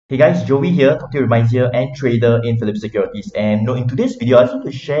Hey guys, Joey here, Talk to Reminds here, and trader in Philips Securities. And in today's video, I just want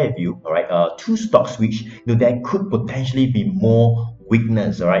to share with you, two stocks which there could potentially be more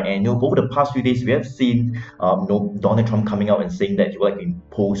weakness, And over the past few days, we have seen Donald Trump coming out and saying that he would like to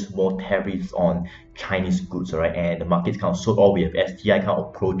impose more tariffs on Chinese goods, and the market's kind of sold off. We have STI kind of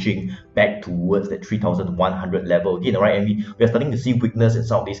approaching back towards that 3,100 level again, and we are starting to see weakness in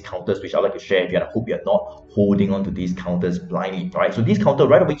some of these counters, which I'd like to share with you, and I hope you're not holding on to these counters blindly. So this counter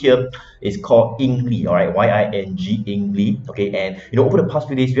right over here is called Yingli, Y-I-N-G, Yingli, and over the past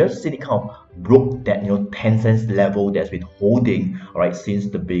few days, we have seen it kind of broke that 10 cents level that's been holding since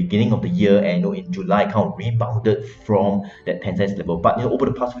the beginning of the year, and in July kind of rebounded from that 10 cents level, but over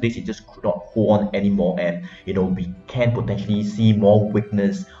the past few days it just could not hold on anymore, and we can potentially see more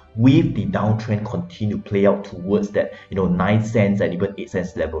weakness with the downtrend continue to play out towards that 9 cents and even 8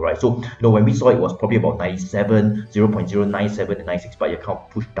 cents level, so when we saw it was probably about 97, 0.097 and 96, but you kind of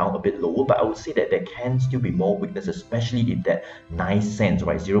pushed down a bit lower. But I would say that there can still be more weakness, especially if that 9 cents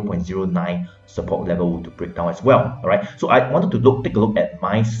 0.09 support level to break down as well. So I wanted to take a look at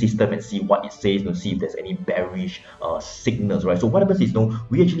my system and see what it says, to see if there's any bearish signals. So what happens is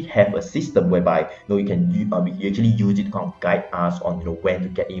we actually have a system whereby you can we actually use it to kind of guide us on when to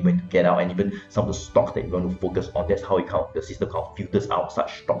get in, when to get out, and even some of the stocks that you want to focus on. That's how the system kind of filters out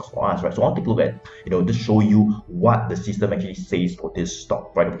such stocks for us, So I want to take a look at just show you what the system actually says for this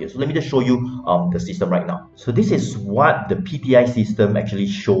stock right over here. So let me just show you the system right now. So this is what the PTI system actually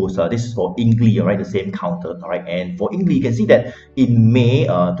shows. This is for Yingli, the same counter, and for Yingli you can see that in May,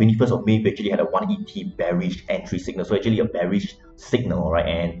 21st of May, we actually had a 1ET bearish entry signal. So actually a bearish signal,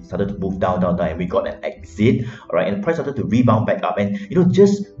 and started to move down, and we got an exit, and the price started to rebound back up. And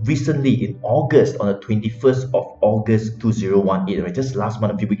just recently in August, on the 21st of August 2018, just last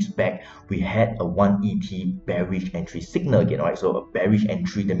month, a few weeks back, we had a 1ET bearish entry signal again, so a bearish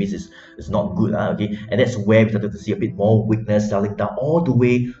entry, that means it's not good, and that's where we started to see a bit more weakness, selling down all the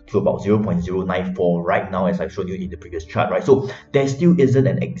way to about 0.094 right now, as I've shown you in the previous chart, so there still isn't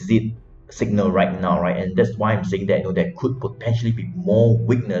an exit signal right now, and that's why I'm saying that there could potentially be more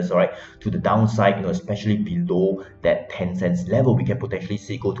weakness, to the downside, especially below that 10 cents level. We can potentially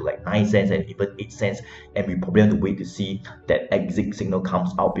see go to like 9 cents and even 8 cents, and we probably have to wait to see that exit signal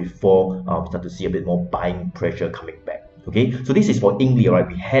comes out before we start to see a bit more buying pressure coming back. So this is for Yingli,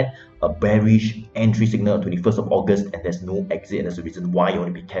 We had a bearish entry signal on 21st of August, and there's no exit, and that's the reason why you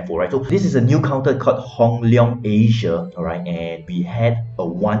want to be careful, So this is a new counter called Hong Leong Asia, and we had a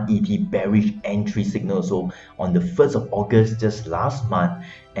 1ET bearish entry signal so on the 1st of August, just last month,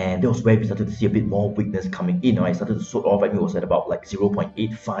 and that was where we started to see a bit more weakness coming in. It started to sort off. It was at about like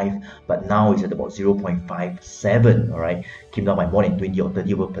 0.85, but now it's at about 0.57. Came down by more than 20 or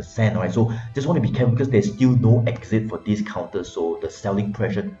 30%. So just want to be careful because there's still no exit for this counter, so the selling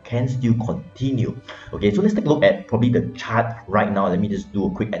pressure can still continue. So let's take a look at probably the chart right now. Let me just do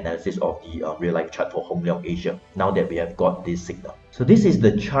a quick analysis of the real life chart for Hong Leong Asia now that we have got this signal. So this is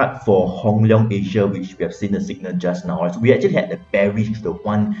the chart for Hong Leong Asia, which we have seen the signal just now. So we actually had the bearish, the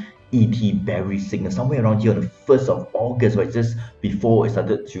 1ET bearish signal somewhere around here on the 1st of August, just before it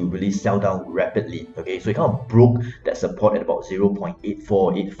started to really sell down rapidly. So it kind of broke that support at about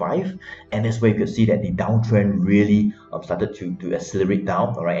 0.8485, and that's where you can see that the downtrend really started to accelerate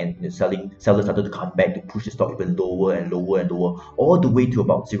down, and the sellers started to come back to push the stock even lower and lower and lower, all the way to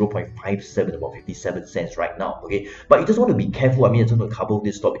about 0.57, about 57 cents right now. But you just want to be careful. I just want to cover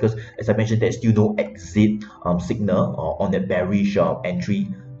this stock because, as I mentioned, there's still no exit signal on that bearish entry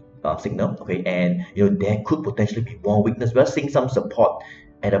signal, and there could potentially be more weakness. We're seeing some support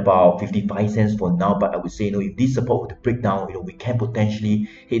at about 55 cents for now, but I would say if this support were to break down, we can potentially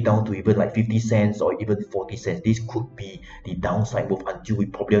head down to even like 50 cents or even 40 cents. This could be the downside move until we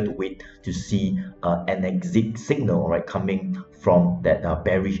probably have to wait to see an exit signal coming from that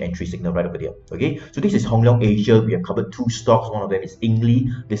bearish entry signal right over there. So this is Hong Leong Asia. We have covered two stocks. One of them is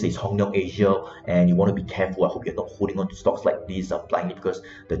Yingli. This is Hong Leong Asia, and you want to be careful. I hope you're not holding on to stocks like this blindly, because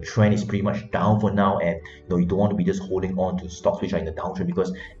the trend is pretty much down for now, and you don't want to be just holding on to stocks which are in the downtrend,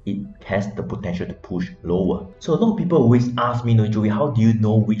 because it has the potential to push lower. So a lot of people always ask me, Joey, how do you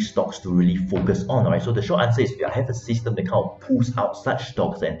know which stocks to really focus on? So the short answer is I have a system that kind of pulls out such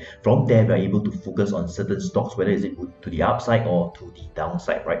stocks, and from there we're able to focus on certain stocks, whether is it to the upside or to the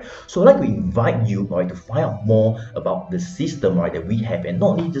downside, So I'd like to invite you, to find out more about the system, that we have, and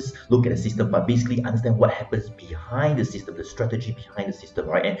not only just look at the system, but basically understand what happens behind the system, the strategy behind the system,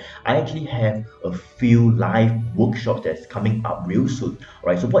 And I actually have a few live workshops that's coming up real soon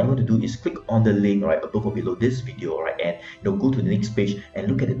Right, so what you want to do is click on the link right above or below this video, right, and go to the next page and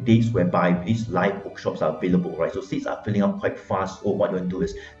look at the dates whereby these live workshops are available, right? So seats are filling up quite fast. Or what you want to do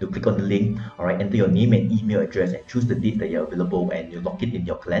is to click on the link, all right, enter your name and email address and choose the date that you're available, and you lock it in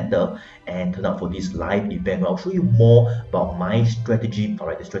your calendar and turn up for this live event where I'll show you more about my strategy, all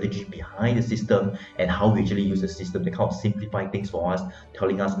right, the strategy behind the system and how we actually use the system to kind of simplify things for us,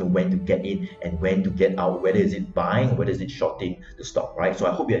 telling us when to get in and when to get out, whether is it buying or whether is it shorting the stock, right? So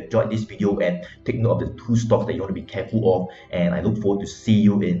I hope you enjoyed this video and take note of the two stocks that you want to be careful of, and I look forward to see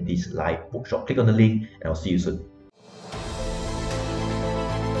you in this live workshop. Click on the link and I'll see you soon.